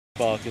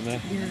barking there.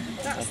 Yeah,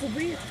 that's the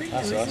weird thing, though,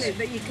 That's isn't us. it?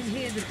 That you can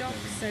hear the dogs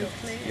so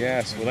clearly.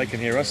 Yes, well they can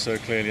hear us so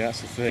clearly,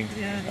 that's the thing.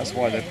 Yeah. That's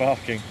why they're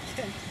barking.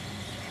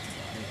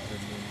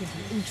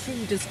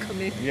 Intruders come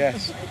in.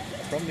 Yes,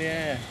 from the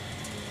air.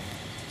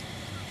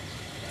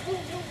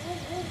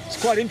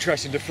 It's quite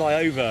interesting to fly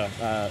over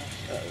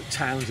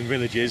towns and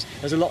villages.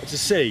 There's a lot to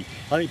see.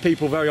 I think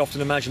people very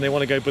often imagine they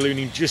want to go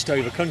ballooning just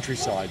over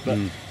countryside, but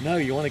no,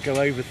 you want to go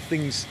over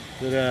things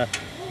that are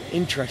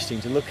interesting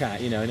to look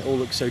at, you know, and it all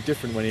looks so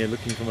different when you're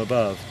looking from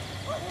above.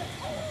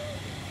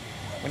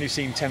 When you've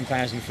seen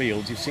 10,000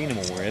 fields, you've seen them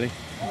all really,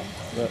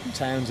 but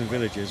towns and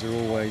villages are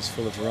always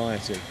full of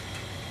variety.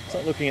 It's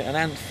like looking at an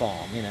ant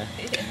farm, you know.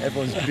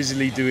 Everyone's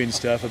busily doing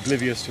stuff,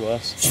 oblivious to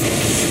us.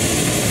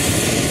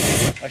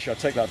 Actually, I'll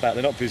take that back.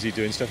 They're not busy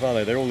doing stuff, are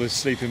they? They're all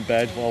asleep in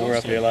bed while we're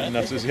up here like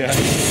nutters, yeah.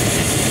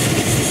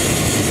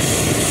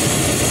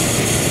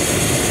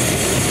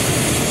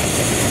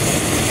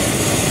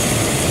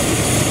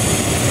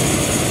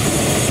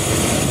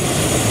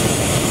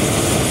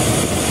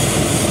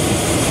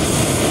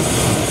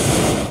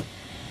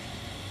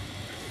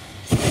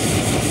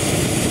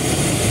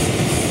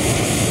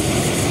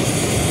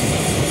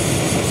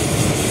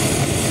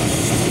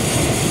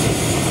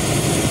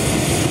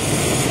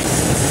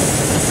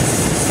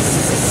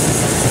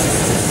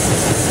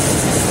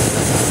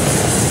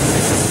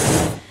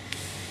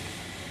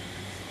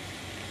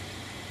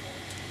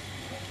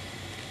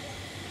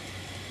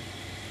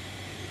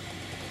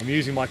 I'm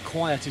using my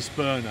quietest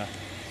burner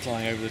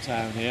flying over the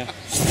town here.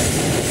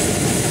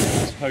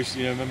 As opposed to,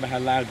 you know, remember how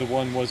loud the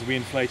one was we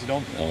inflated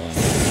on? Oh, wow.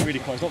 It's really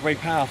quiet. It's not very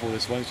powerful,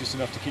 this one. It's just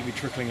enough to keep me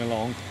trickling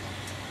along.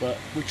 But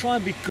we try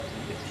and be good.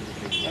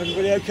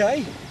 Everybody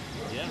okay?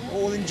 Yeah.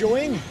 All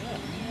enjoying? Yeah.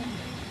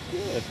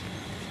 Good.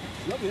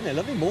 Lovely, isn't it?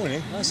 Lovely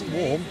morning. Nice and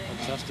warm.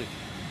 Fantastic.